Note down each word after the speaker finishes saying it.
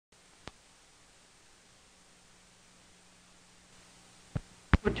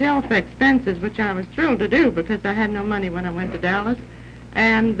hotel for expenses, which I was thrilled to do because I had no money when I went to Dallas.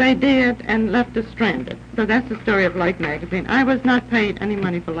 And they did and left us stranded. So that's the story of Life magazine. I was not paid any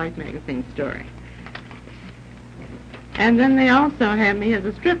money for Life magazine's story. And then they also had me as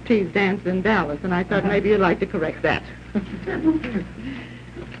a striptease dancer in Dallas, and I thought maybe you'd like to correct that.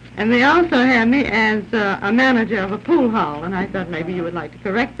 And they also had me as a manager of a pool hall, and I thought maybe you would like to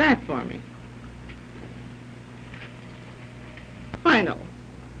correct that for me. Final.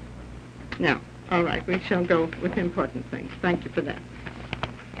 Now, all right, we shall go with important things. Thank you for that.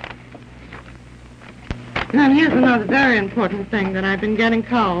 Now, here's another very important thing that I've been getting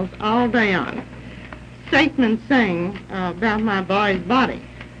calls all day on. Statements saying about my boy's body.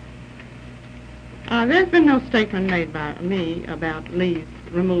 There's been no statement made by me about Lee's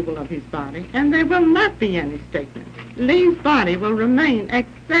removal of his body, and there will not be any statement. Lee's body will remain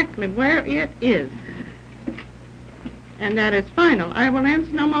exactly where it is. And that is final. I will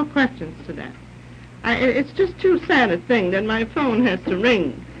answer no more questions to that. It's just too sad a thing that my phone has to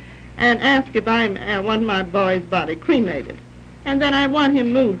ring and ask if I want my boy's body cremated, and then I want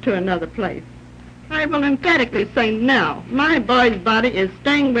him moved to another place. I will emphatically say no. My boy's body is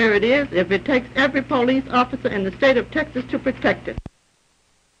staying where it is if it takes every police officer in the state of Texas to protect it.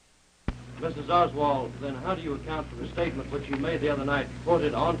 Mrs. Oswald, then how do you account for the statement which you made the other night,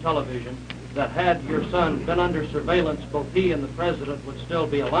 quoted on television, that had your son been under surveillance, both he and the president would still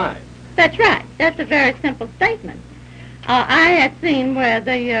be alive? That's right. That's a very simple statement. I had seen where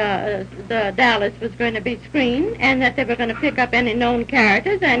the Dallas was going to be screened and that they were going to pick up any known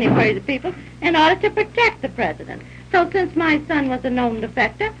characters, any crazy people, in order to protect the president. So since my son was a known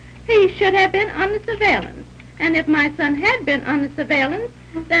defector, he should have been under surveillance. And if my son had been under surveillance,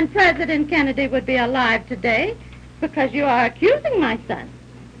 then President Kennedy would be alive today because you are accusing my son.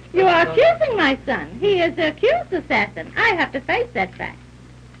 You are accusing my son. He is the accused assassin. I have to face that fact.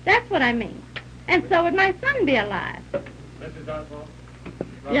 That's what I mean. And so would my son be alive. Mrs. Oswald?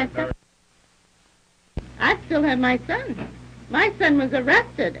 Yes, sir. I still have my son. My son was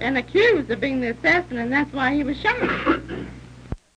arrested and accused of being the assassin, and that's why he was shot.